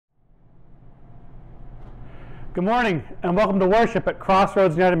Good morning and welcome to worship at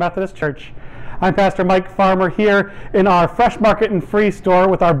Crossroads United Methodist Church. I'm Pastor Mike Farmer here in our Fresh Market and Free store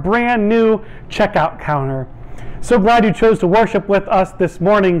with our brand new checkout counter. So glad you chose to worship with us this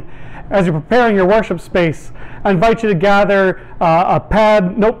morning. As you're preparing your worship space, I invite you to gather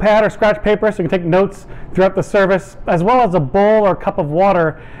a notepad or scratch paper so you can take notes throughout the service, as well as a bowl or cup of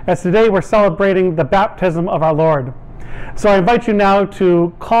water, as today we're celebrating the baptism of our Lord. So I invite you now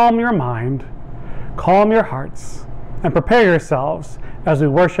to calm your mind, calm your hearts, and prepare yourselves as we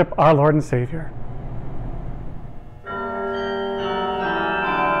worship our Lord and Savior.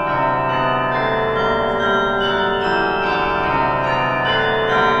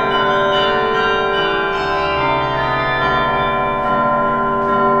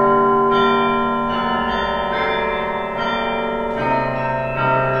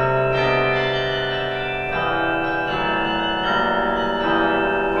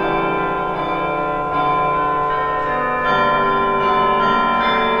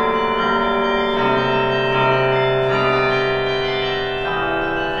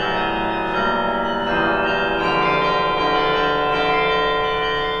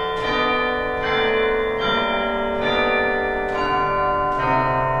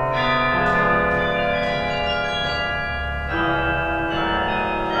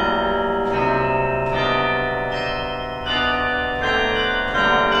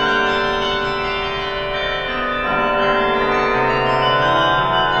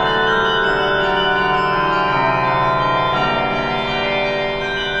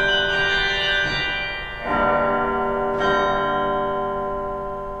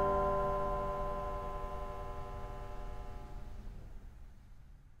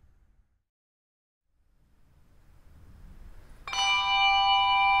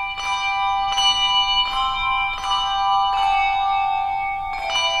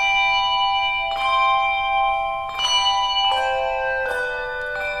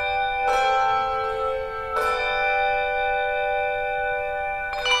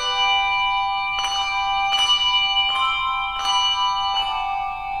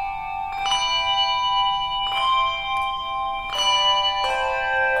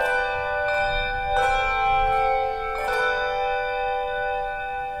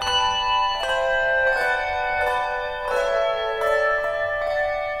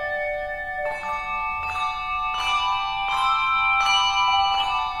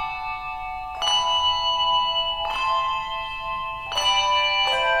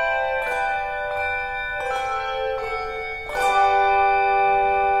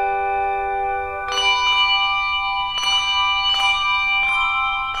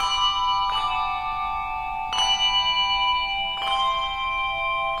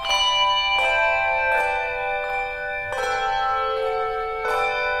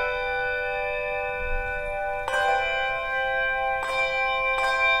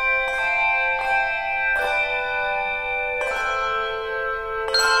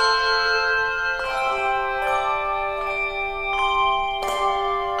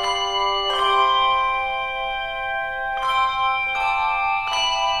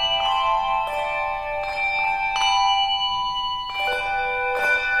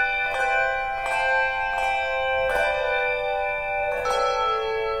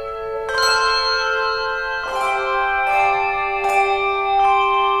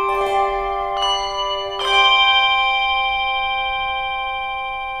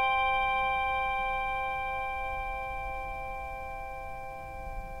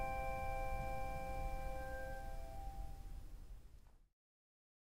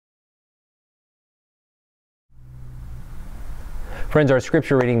 Friends, our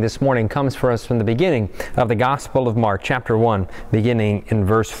scripture reading this morning comes for us from the beginning of the Gospel of Mark, chapter 1, beginning in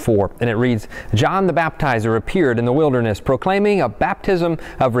verse 4. And it reads, John the Baptizer appeared in the wilderness, proclaiming a baptism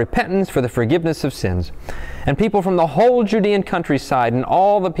of repentance for the forgiveness of sins. And people from the whole Judean countryside and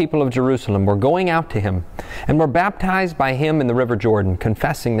all the people of Jerusalem were going out to him, and were baptized by him in the river Jordan,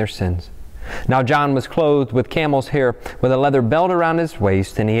 confessing their sins. Now John was clothed with camel's hair, with a leather belt around his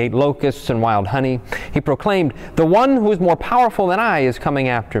waist, and he ate locusts and wild honey. He proclaimed, The one who is more powerful than I is coming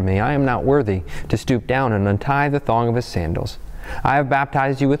after me. I am not worthy to stoop down and untie the thong of his sandals. I have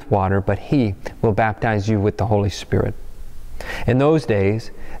baptized you with water, but he will baptize you with the Holy Spirit. In those days,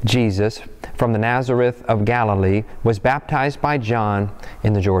 Jesus, from the Nazareth of Galilee, was baptized by John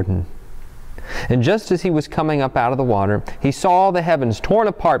in the Jordan. And just as he was coming up out of the water, he saw the heavens torn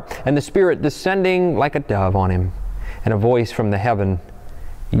apart and the Spirit descending like a dove on him. And a voice from the heaven,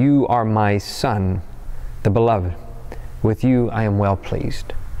 You are my Son, the Beloved. With you I am well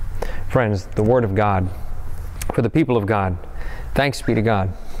pleased. Friends, the Word of God for the people of God. Thanks be to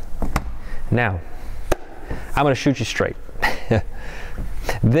God. Now, I'm going to shoot you straight.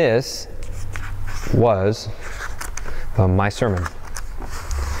 This was my sermon.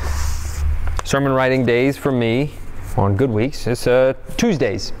 Sermon writing days for me on good weeks is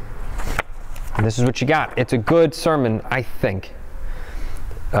Tuesdays. And this is what you got. It's a good sermon, I think.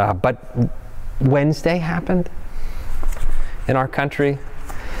 But Wednesday happened in our country,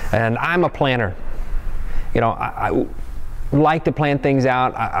 and I'm a planner. You know, I like to plan things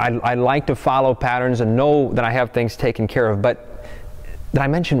out. I like to follow patterns and know that I have things taken care of. But did I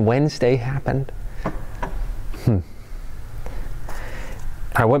mention Wednesday happened?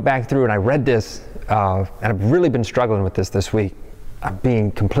 I went back through and I read this, and I've really been struggling with this week. I'm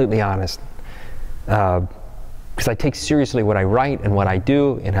being completely honest. Because I take seriously what I write and what I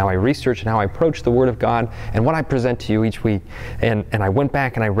do and how I research and how I approach the Word of God and what I present to you each week. And I went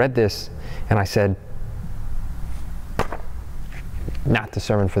back and I read this and I said, not the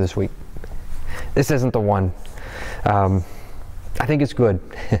sermon for this week. This isn't the one. I think it's good.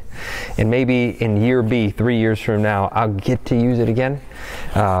 And maybe in year B, 3 years from now, I'll get to use it again.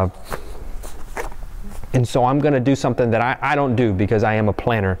 And so I'm going to do something that I don't do because I am a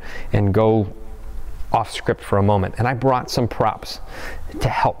planner and go off script for a moment. And I brought some props to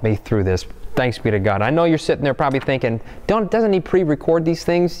help me through this. Thanks be to God. I know you're sitting there probably thinking, doesn't he pre-record these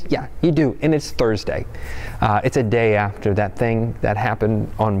things? Yeah, you do. And it's Thursday. It's a day after that thing that happened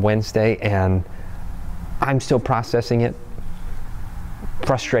on Wednesday, and I'm still processing it.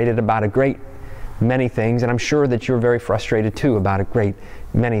 Frustrated about a great many things, and I'm sure that you're very frustrated too about a great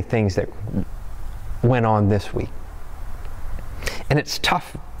many things that went on this week. And it's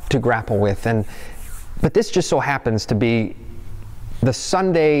tough to grapple with, but this just so happens to be the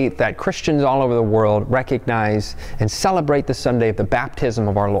Sunday that Christians all over the world recognize and celebrate, the Sunday of the baptism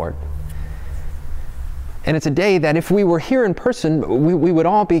of our Lord. And it's a day that if we were here in person, we would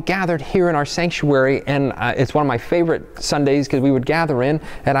all be gathered here in our sanctuary, and it's one of my favorite Sundays because we would gather in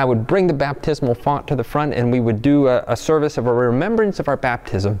and I would bring the baptismal font to the front and we would do a service of a remembrance of our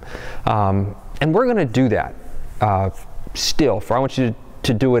baptism. And we're going to do that still, I want you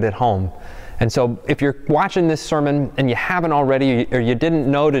to do it at home. And so if you're watching this sermon and you haven't already, or you didn't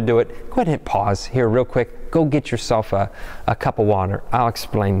know to do it, go ahead and hit pause here real quick. Go get yourself a cup of water. I'll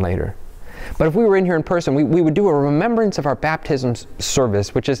explain later. But if we were in here in person, we would do a remembrance of our baptism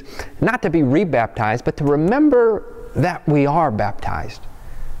service, which is not to be rebaptized, but to remember that we are baptized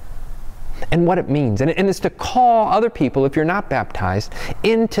and what it means. And it's to call other people, if you're not baptized,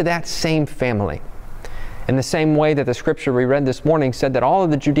 into that same family. In the same way that the scripture we read this morning said that all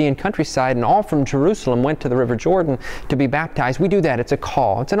of the Judean countryside and all from Jerusalem went to the River Jordan to be baptized, we do that. It's a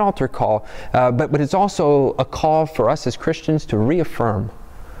call. It's an altar call. But it's also a call for us as Christians to reaffirm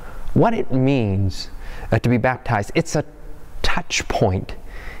what it means to be baptized. It's a touch point,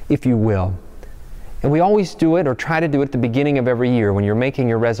 if you will. And we always do it, or try to do it, at the beginning of every year when you're making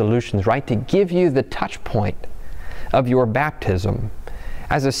your resolutions, right? To give you the touch point of your baptism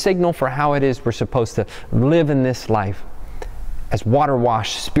as a signal for how it is we're supposed to live in this life as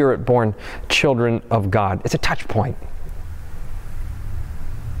water-washed, Spirit-born children of God. It's a touch point.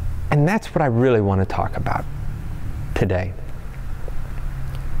 And that's what I really want to talk about today.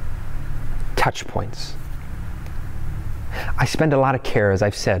 Touch points. I spend a lot of care, as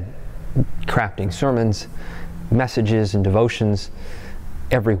I've said, crafting sermons, messages, and devotions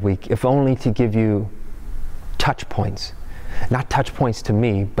every week, if only to give you touch points. Not touch points to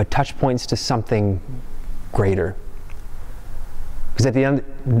me, but touch points to something greater. Because at the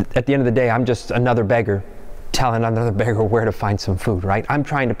end of the day, I'm just another beggar telling another beggar where to find some food, right? I'm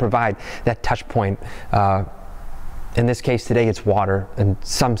trying to provide that touch point. In this case today, it's water, and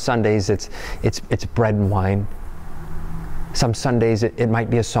some Sundays it's bread and wine. Some Sundays it might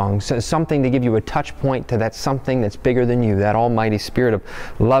be a song, so something to give you a touch point to that something that's bigger than you, that almighty Spirit of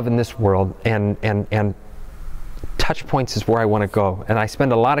love in this world. And touch points is where I want to go, and I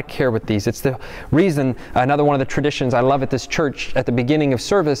spend a lot of care with these. It's the reason, another one of the traditions I love at this church, at the beginning of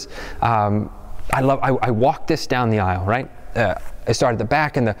service, I walk this down the aisle, right? I start at the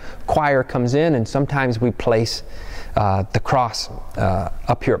back and the choir comes in, and sometimes we place the cross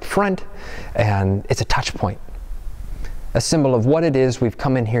up here up front, and it's a touch point, a symbol of what it is we've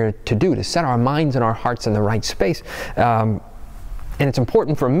come in here to do, to set our minds and our hearts in the right space. And it's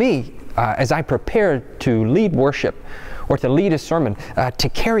important for me, as I prepare to lead worship or to lead a sermon, to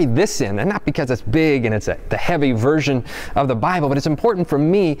carry this in, and not because it's big and it's the heavy version of the Bible, but it's important for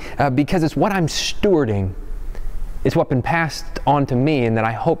me because it's what I'm stewarding. It's what's been passed on to me and that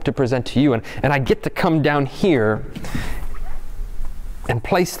I hope to present to you. And I get to come down here and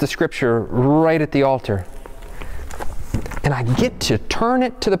place the scripture right at the altar. And I get to turn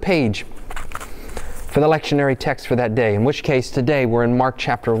it to the page for the lectionary text for that day, in which case today we're in Mark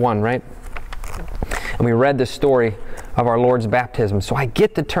chapter 1, right? And we read the story of our Lord's baptism. So I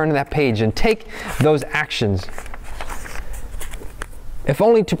get to turn to that page and take those actions, if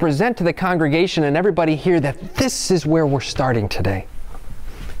only to present to the congregation and everybody here that this is where we're starting today.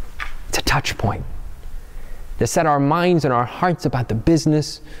 It's a touch point to set our minds and our hearts about the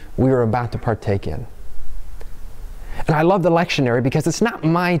business we are about to partake in. And I love the lectionary because it's not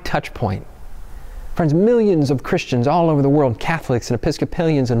my touch point. Friends, millions of Christians all over the world, Catholics and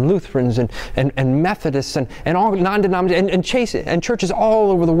Episcopalians and Lutherans and Methodists and all non-denominational and churches all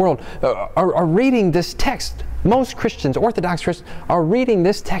over the world are reading this text. Most Christians, Orthodox Christians, are reading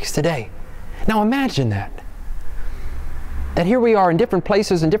this text today. Now imagine that. That here we are in different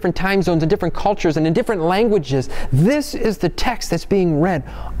places, in different time zones, in different cultures, and in different languages. This is the text that's being read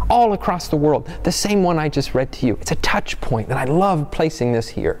all across the world. The same one I just read to you. It's a touch point, and I love placing this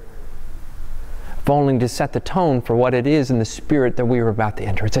here, if only to set the tone for what it is in the spirit that we are about to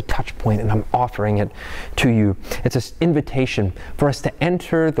enter. It's a touch point, and I'm offering it to you. It's an invitation for us to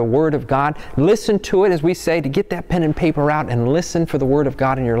enter the Word of God, listen to it, as we say, to get that pen and paper out and listen for the Word of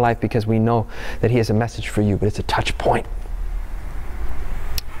God in your life, because we know that He has a message for you, but it's a touch point.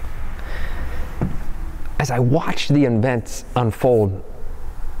 As I watched the events unfold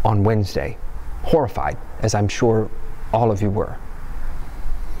on Wednesday, horrified, as I'm sure all of you were,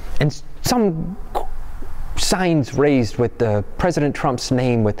 and some signs raised with President Trump's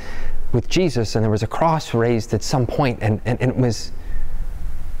name with Jesus, and there was a cross raised at some point, and it was,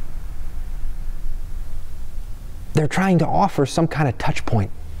 they're trying to offer some kind of touch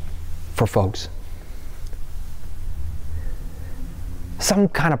point for folks. Some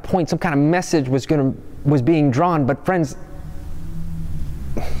kind of point, some kind of message was being drawn, but friends,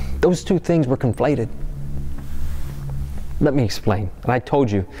 those two things were conflated. Let me explain. And I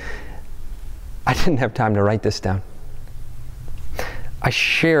told you, I didn't have time to write this down. I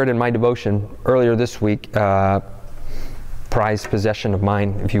shared in my devotion earlier this week, prized possession of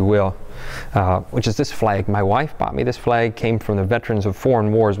mine, if you will, which is this flag. My wife bought me this flag, came from the veterans of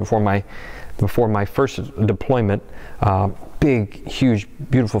foreign wars before my first deployment. Big, huge,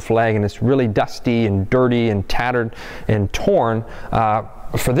 beautiful flag, and it's really dusty and dirty and tattered and torn.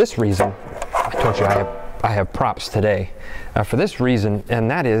 For this reason, I told you I have props today. For this reason,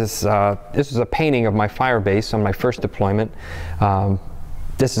 and that is, this is a painting of my fire base on my first deployment.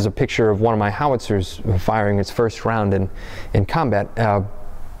 This is a picture of one of my howitzers firing its first round in combat.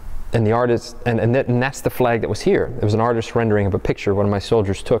 And the artist, and that's the flag that was here. There was an artist rendering of a picture one of my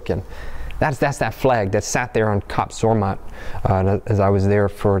soldiers took, and that's that flag that sat there on Kap Zormat as I was there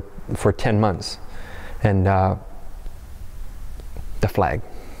for 10 months. And the flag.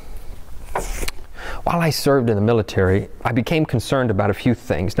 While I served in the military, I became concerned about a few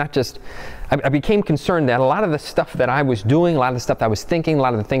things. Not just, I became concerned that a lot of the stuff that I was doing, a lot of the stuff that I was thinking, a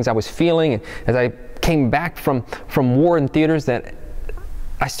lot of the things I was feeling, as I came back from war and theaters, that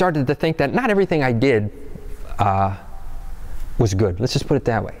I started to think that not everything I did was good. Let's just put it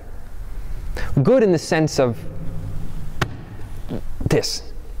that way. Good in the sense of this.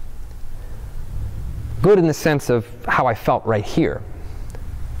 Good in the sense of how I felt right here.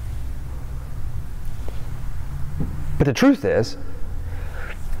 But the truth is,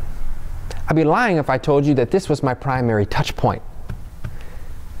 I'd be lying if I told you that this was my primary touch point.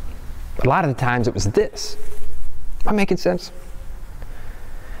 A lot of the times it was this. Am I making sense?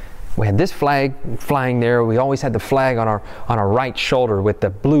 We had this flag flying there. We always had the flag on our right shoulder with the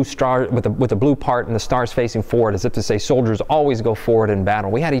blue star, with the blue part and the stars facing forward, as if to say soldiers always go forward in battle.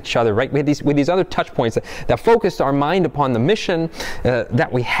 We had each other, right? We had these other touch points that focused our mind upon the mission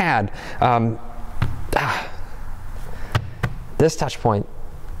that we had. This touch point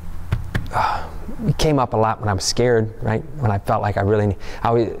came up a lot when I was scared, right? When I felt like we had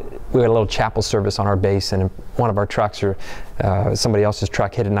a little chapel service on our base, and one of our trucks, or somebody else's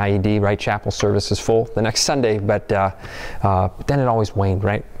truck, hit an IED, right? Chapel service is full the next Sunday, but then it always waned,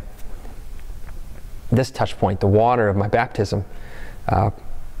 right? This touch point, the water of my baptism, not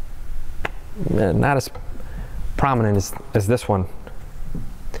as prominent as this one.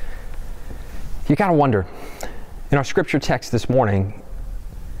 You gotta wonder, in our scripture text this morning,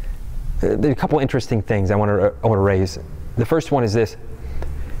 there are a couple interesting things I want to raise. The first one is this.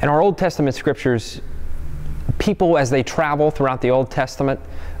 In our Old Testament scriptures, people, as they travel throughout the Old Testament,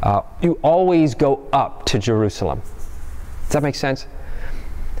 you always go up to Jerusalem. Does that make sense?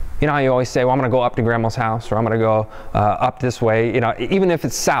 You know how you always say, well, I'm going to go up to Grandma's house, or I'm going to go up this way. You know, even if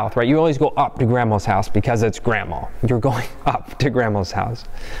it's south, right? You always go up to Grandma's house because it's Grandma. You're going up to Grandma's house.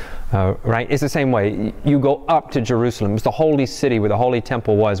 Right? It's the same way. You go up to Jerusalem. It's the holy city where the holy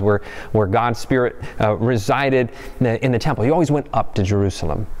temple was, where God's Spirit resided in the temple. You always went up to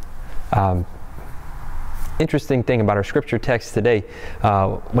Jerusalem. Interesting thing about our scripture text today,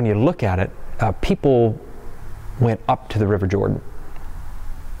 when you look at it, people went up to the River Jordan.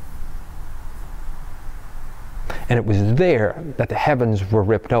 And it was there that the heavens were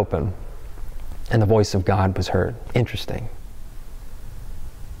ripped open and the voice of God was heard. Interesting.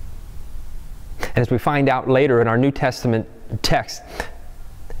 And as we find out later in our New Testament text,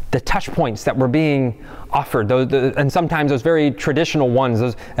 the touch points that were being offered, and sometimes those very traditional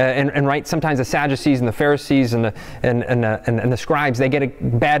ones, right, sometimes the Sadducees and the Pharisees and the scribes, they get a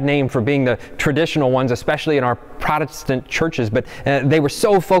bad name for being the traditional ones, especially in our Protestant churches, but they were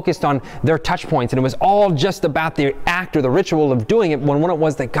so focused on their touch points, and it was all just about the act or the ritual of doing it, when it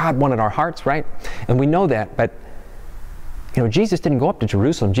was that God wanted our hearts, right? And we know that, but Jesus didn't go up to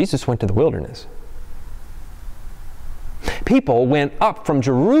Jerusalem. Jesus went to the wilderness. People went up from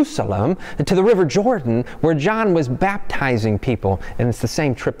Jerusalem to the River Jordan, where John was baptizing people, and it's the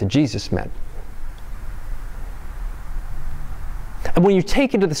same trip that Jesus made. And when you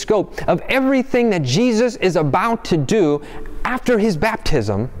take into the scope of everything that Jesus is about to do after his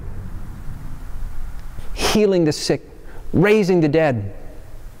baptism, healing the sick, raising the dead,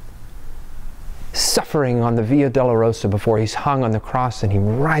 suffering on the Via Dolorosa before he's hung on the cross and he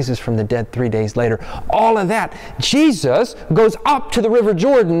rises from the dead 3 days later. All of that, Jesus goes up to the River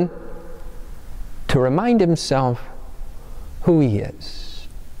Jordan to remind himself who he is.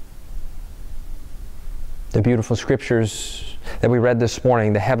 The beautiful scriptures that we read this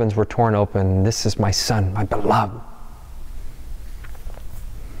morning, the heavens were torn open. This is my Son, my beloved.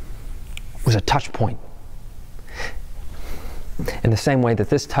 It was a touch point. In the same way that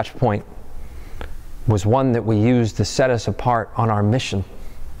this touch point was one that we used to set us apart on our mission,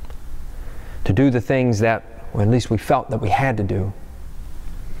 to do the things that, or at least we felt that we had to do.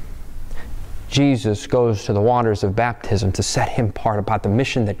 Jesus goes to the waters of baptism to set him apart about the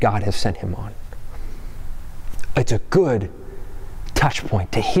mission that God has sent him on. It's a good touch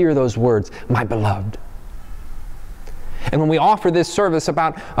point to hear those words, my beloved. And when we offer this service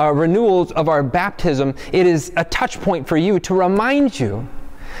about renewals of our baptism, it is a touch point for you to remind you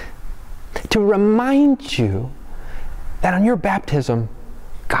that on your baptism,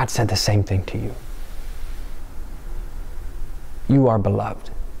 God said the same thing to you. You are beloved.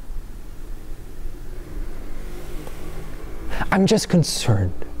 I'm just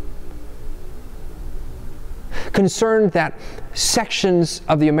concerned that sections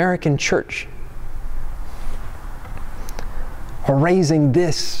of the American church are raising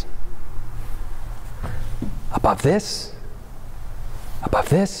this above this, above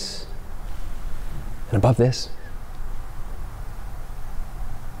this, and above this.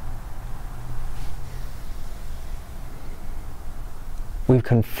 We've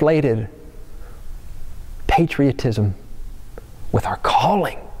conflated patriotism with our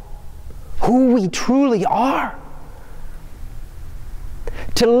calling, who we truly are.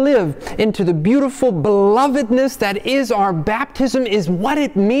 To live into the beautiful belovedness that is our baptism is what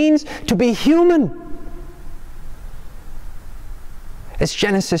it means to be human. As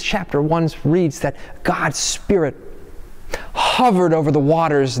Genesis chapter 1 reads, that God's Spirit hovered over the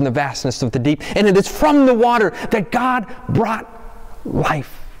waters in the vastness of the deep, and it is from the water that God brought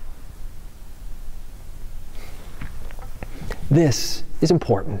life. This is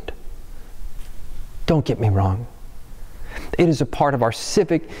important. Don't get me wrong. It is a part of our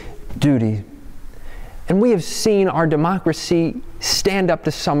civic duty. And we have seen our democracy stand up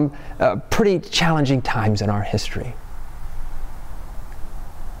to some pretty challenging times in our history.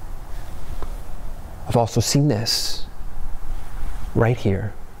 I've also seen this right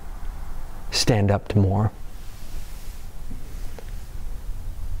here stand up to more.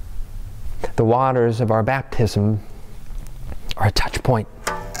 The waters of our baptism are a touch point.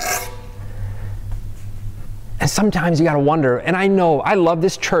 And sometimes you got to wonder, and I know, I love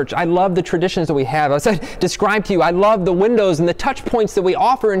this church. I love the traditions that we have. As I described to you, I love the windows and the touch points that we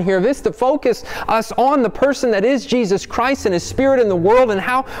offer in here. This to focus us on the person that is Jesus Christ and His Spirit in the world and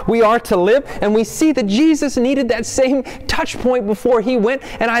how we are to live. And we see that Jesus needed that same touch point before He went.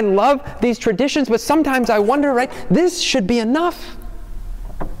 And I love these traditions, but sometimes I wonder, right, this should be enough.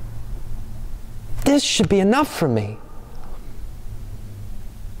 This should be enough for me.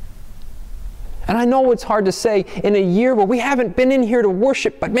 And I know it's hard to say in a year where we haven't been in here to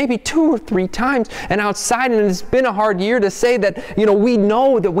worship, but maybe 2 or 3 times and outside, and it's been a hard year to say that, we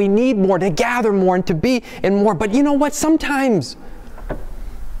know that we need more, to gather more and to be in more. But you know what? Sometimes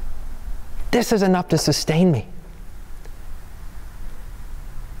this is enough to sustain me.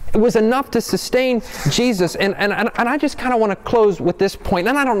 It was enough to sustain Jesus. And I just kind of want to close with this point.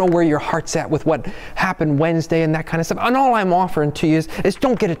 And I don't know where your heart's at with what happened Wednesday and that kind of stuff. And all I'm offering to you is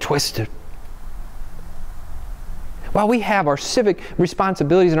don't get it twisted. While we have our civic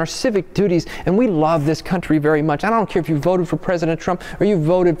responsibilities and our civic duties, and we love this country very much. I don't care if you voted for President Trump or you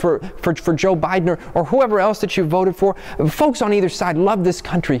voted for Joe Biden or whoever else that you voted for. Folks on either side love this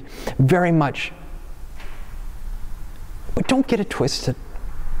country very much. But don't get it twisted.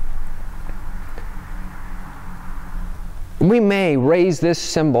 We may raise this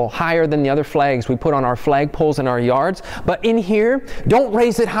symbol higher than the other flags we put on our flagpoles in our yards, but in here, don't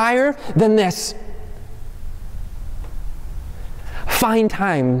raise it higher than this. Find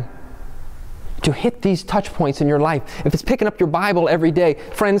time to hit these touch points in your life. If it's picking up your Bible every day,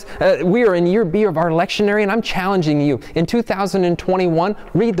 friends, we are in year B of our lectionary, and I'm challenging you. In 2021,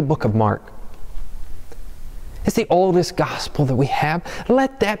 read the book of Mark. It's the oldest gospel that we have.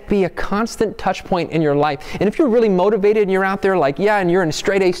 Let that be a constant touch point in your life. And if you're really motivated and you're out there like, yeah, and you're a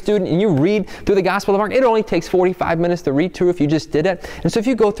straight A student and you read through the Gospel of Mark, it only takes 45 minutes to read through if you just did it. And so if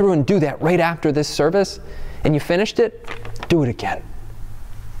you go through and do that right after this service and you finished it, do it again.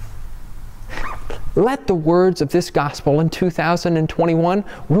 Let the words of this gospel in 2021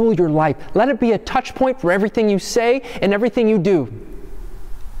 rule your life. Let it be a touch point for everything you say and everything you do.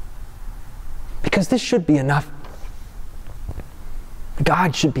 Because this should be enough.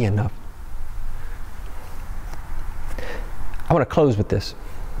 God should be enough. I want to close with this.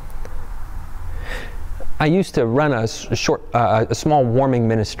 I used to run a small warming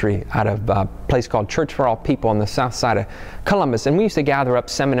ministry out of a place called Church for All People on the south side of Columbus. And we used to gather up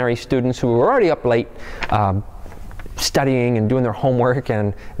seminary students who were already up late studying and doing their homework,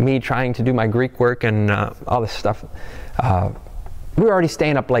 and me trying to do my Greek work and all this stuff. We were already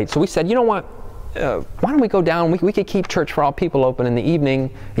staying up late. So we said, you know what? Why don't we go down? We could keep Church for All People open in the evening,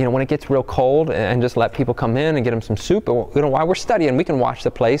 when it gets real cold, and just let people come in and get them some soup. While we're studying, we can watch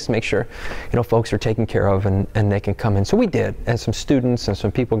the place, make sure, folks are taken care of, and they can come in. So we did, and some students and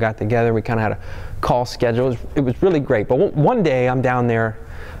some people got together. We kind of had a call schedule. It was really great. But one day I'm down there,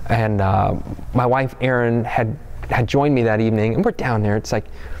 and my wife Erin had joined me that evening, and we're down there. It's like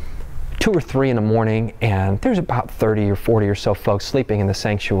 2 or 3 in the morning, and there's about 30 or 40 or so folks sleeping in the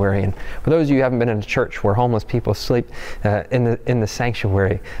sanctuary. And for those of you who haven't been in a church where homeless people sleep in the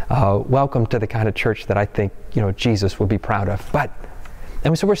sanctuary, welcome to the kind of church that I think Jesus would be proud of.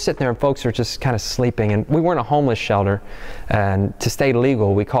 And so we're sitting there, and folks are just kind of sleeping. And we weren't a homeless shelter, and to stay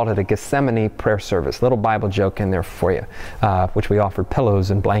legal, we called it a Gethsemane prayer service. Little Bible joke in there for you, which we offered pillows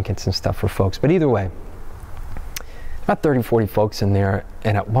and blankets and stuff for folks. But either way, about 30, 40 folks in there,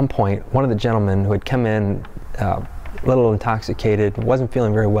 and at one point, one of the gentlemen who had come in a little intoxicated, wasn't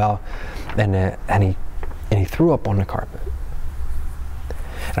feeling very well, and he threw up on the carpet.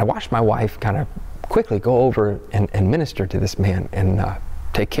 And I watched my wife kind of quickly go over and minister to this man and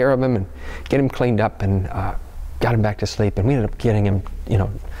take care of him and get him cleaned up and got him back to sleep. And we ended up getting him,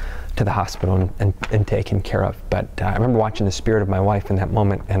 to the hospital and taken care of. But I remember watching the spirit of my wife in that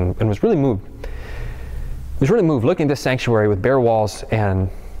moment and was really moved. I was really moved looking at this sanctuary with bare walls and,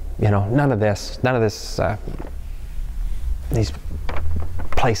 none of this, these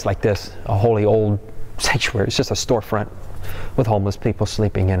place like this, a holy old sanctuary. It's just a storefront with homeless people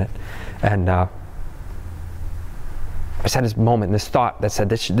sleeping in it. And I just had this moment, this thought that said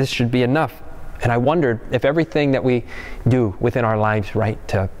this should be enough. And I wondered if everything that we do within our lives, right,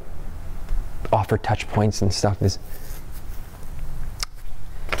 to offer touch points and stuff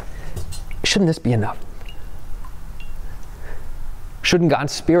shouldn't this be enough? Shouldn't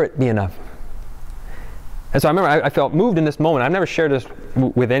God's Spirit be enough? And so I remember I felt moved in this moment. I've never shared this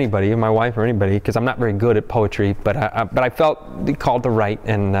with anybody, my wife or anybody, because I'm not very good at poetry, but I felt called to write,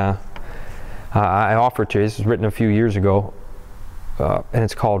 and I offered to. This was written a few years ago, and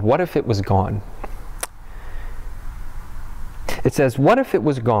it's called "What If It Was Gone?" It says, "What if it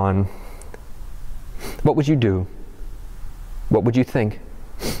was gone? What would you do? What would you think?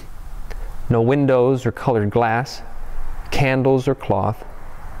 No windows or colored glass, candles or cloth.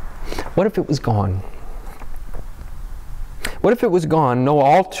 What if it was gone? What if it was gone? No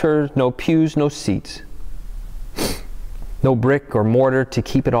altar, no pews, no seats, no brick or mortar to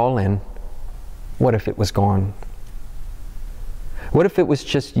keep it all in. What if it was gone? What if it was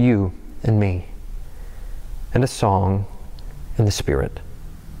just you and me and a song and the Spirit?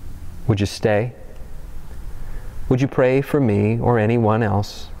 Would you stay? Would you pray for me or anyone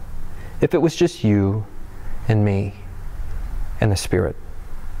else if it was just you and me and the Spirit?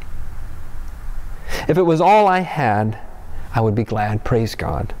 If it was all I had, I would be glad, praise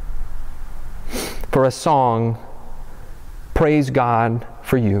God. For a song, praise God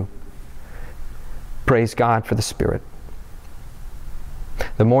for you. Praise God for the Spirit.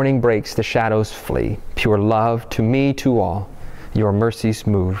 The morning breaks, the shadows flee. Pure love to me, to all, your mercies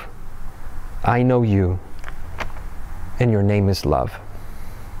move. I know you, and your name is love.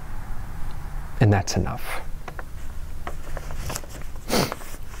 And that's enough.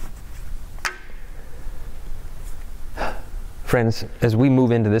 Friends, as we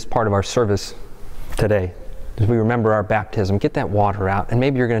move into this part of our service today, as we remember our baptism, get that water out. And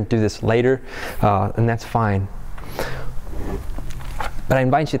maybe you're going to do this later, and that's fine. But I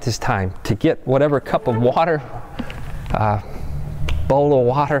invite you at this time to get whatever cup of water, bowl of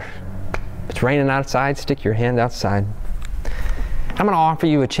water. If it's raining outside, stick your hand outside. I'm going to offer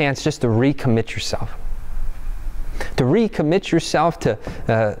you a chance just to recommit yourself. To recommit yourself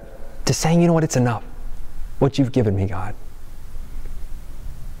to saying, you know what, it's enough. What you've given me, God.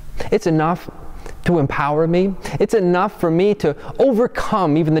 It's enough to empower me. It's enough for me to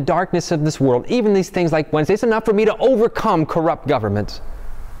overcome even the darkness of this world, even these things like Wednesday. It's enough for me to overcome corrupt governments.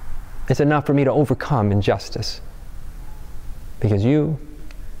 It's enough for me to overcome injustice. Because you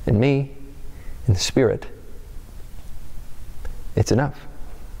and me and the Spirit, it's enough.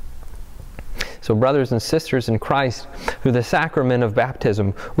 So brothers and sisters in Christ, through the sacrament of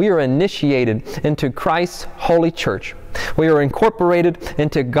baptism, we are initiated into Christ's holy church. We are incorporated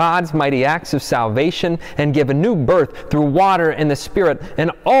into God's mighty acts of salvation and given new birth through water and the Spirit.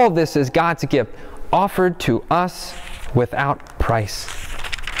 And all this is God's gift, offered to us without price.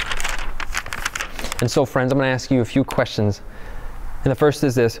 And so, friends, I'm going to ask you a few questions. And the first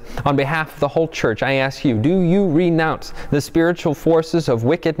is this. On behalf of the whole church, I ask you, do you renounce the spiritual forces of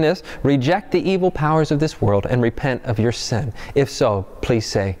wickedness, reject the evil powers of this world, and repent of your sin? If so, please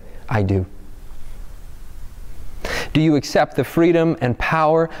say, I do. Do you accept the freedom and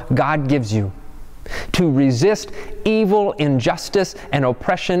power God gives you to resist evil, injustice, and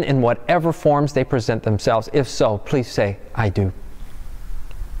oppression in whatever forms they present themselves? If so, please say, I do.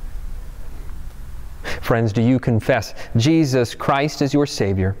 Friends, do you confess Jesus Christ as your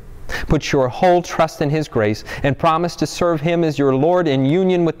Savior? Put your whole trust in His grace and promise to serve Him as your Lord in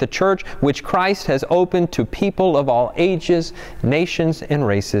union with the church, which Christ has opened to people of all ages, nations, and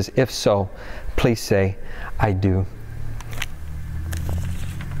races. If so, please say, I do.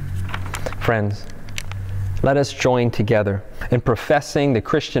 Friends, let us join together in professing the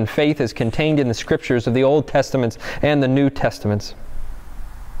Christian faith as contained in the Scriptures of the Old Testaments and the New Testaments.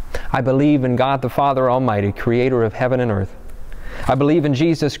 I believe in God the Father Almighty, creator of heaven and earth. I believe in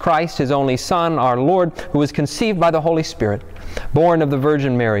Jesus Christ, His only Son, our Lord, who was conceived by the Holy Spirit, born of the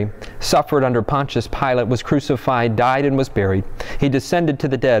Virgin Mary, suffered under Pontius Pilate, was crucified, died, and was buried. He descended to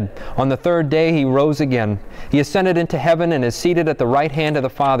the dead. On the third day He rose again. He ascended into heaven and is seated at the right hand of the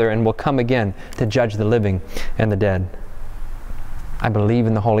Father and will come again to judge the living and the dead. I believe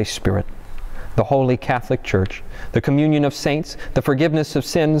in the Holy Spirit, the Holy Catholic Church, the communion of saints, the forgiveness of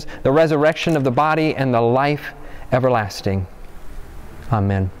sins, the resurrection of the body, and the life everlasting.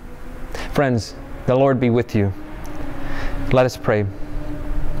 Amen. Friends, the Lord be with you. Let us pray.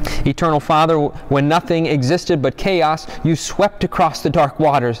 Eternal Father, when nothing existed but chaos, you swept across the dark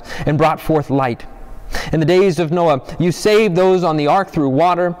waters and brought forth light. In the days of Noah, you saved those on the ark through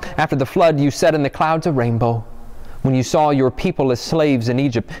water. After the flood, you set in the clouds a rainbow. When you saw your people as slaves in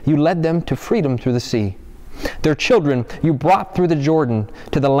Egypt, you led them to freedom through the sea. Their children you brought through the Jordan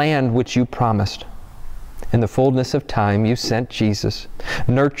to the land which you promised. In the fullness of time you sent Jesus.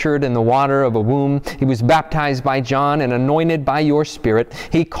 Nurtured in the water of a womb, He was baptized by John and anointed by your Spirit.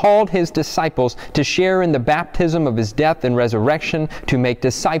 He called His disciples to share in the baptism of His death and resurrection, to make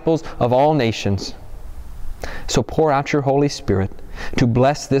disciples of all nations. So pour out your Holy Spirit to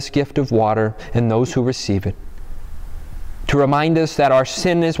bless this gift of water and those who receive it, to remind us that our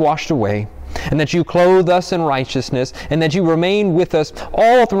sin is washed away, and that you clothe us in righteousness, and that you remain with us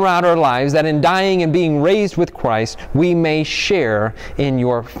all throughout our lives, that in dying and being raised with Christ, we may share in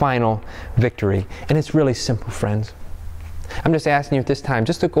your final victory. And it's really simple, friends. I'm just asking you at this time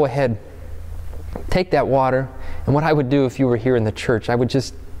just to go ahead, take that water, and what I would do if you were here in the church, I would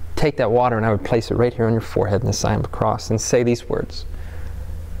just take that water and I would place it right here on your forehead in the sign of the cross and say these words.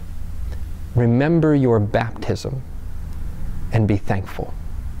 Remember your baptism and be thankful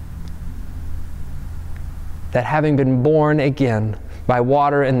that having been born again by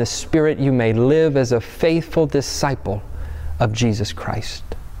water and the Spirit, you may live as a faithful disciple of Jesus Christ.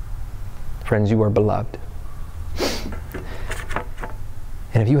 Friends, you are beloved.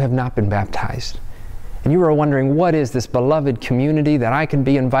 And if you have not been baptized, and you are wondering, what is this beloved community that I can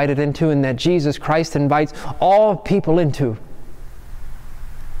be invited into and that Jesus Christ invites all people into?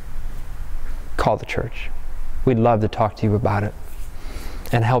 Call the church. We'd love to talk to you about it.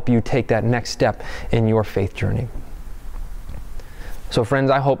 and help you take that next step in your faith journey. So friends,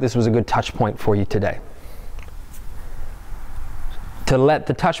 I hope this was a good touch point for you today. To let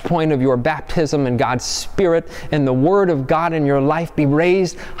the touch point of your baptism and God's Spirit and the Word of God in your life be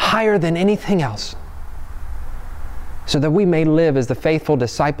raised higher than anything else, so that we may live as the faithful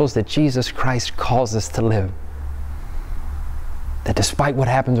disciples that Jesus Christ calls us to live. That despite what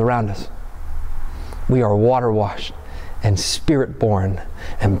happens around us, we are water-washed and Spirit-born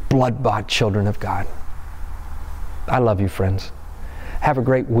and blood-bought children of God. I love you, friends. Have a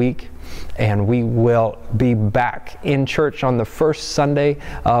great week, and we will be back in church on the first Sunday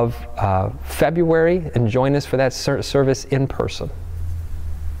of February, and join us for that service in person.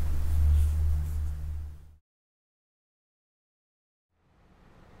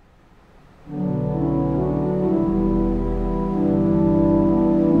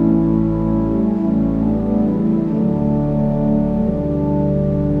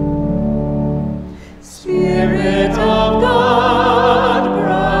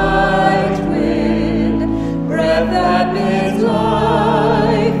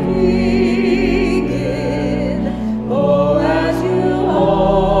 As you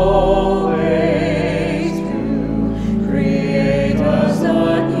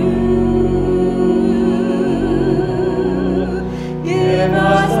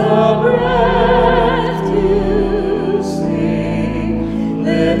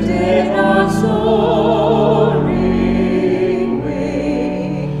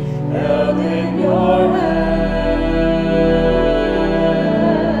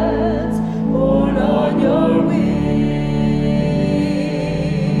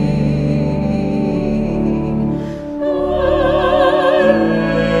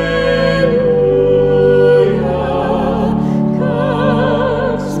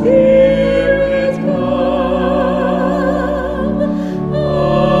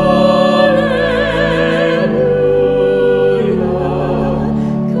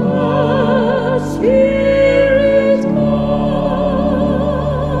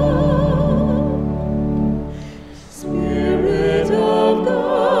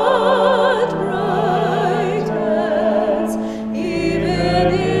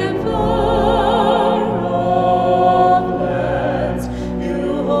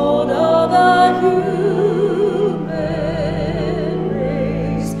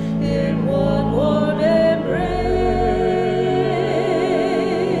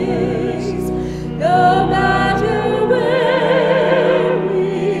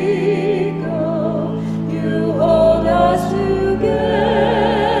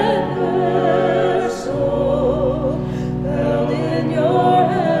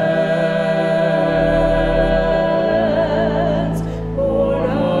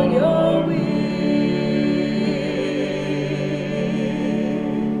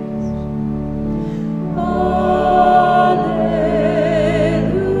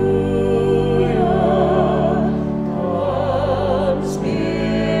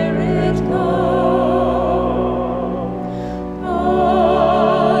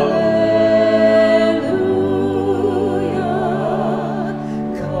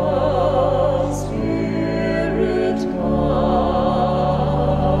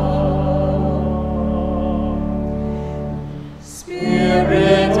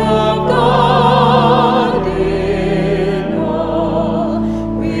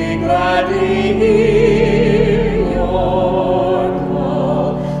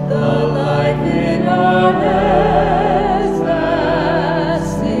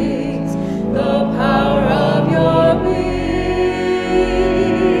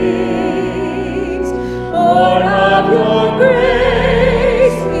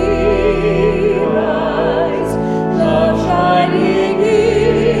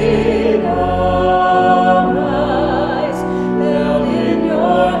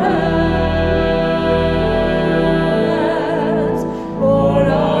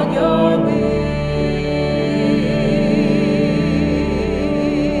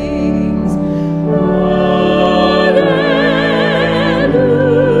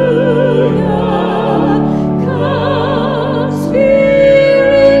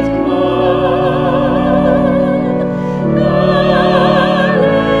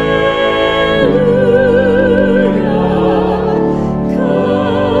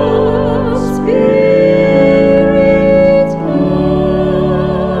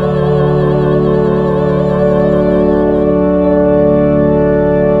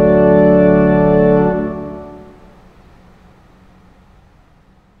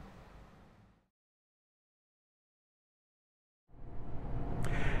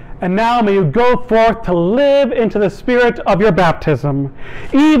And now may you go forth to live into the spirit of your baptism,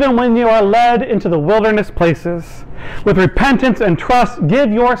 even when you are led into the wilderness places. With repentance and trust,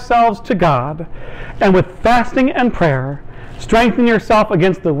 give yourselves to God, and with fasting and prayer, strengthen yourself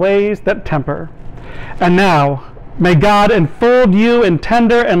against the ways that temper. And now, may God enfold you in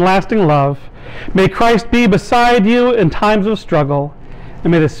tender and lasting love. May Christ be beside you in times of struggle,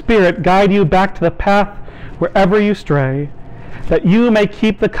 and may the Spirit guide you back to the path wherever you stray, that you may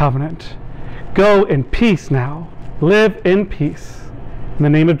keep the covenant. Go in peace now. Live in peace. In the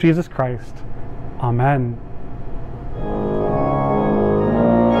name of Jesus Christ. Amen.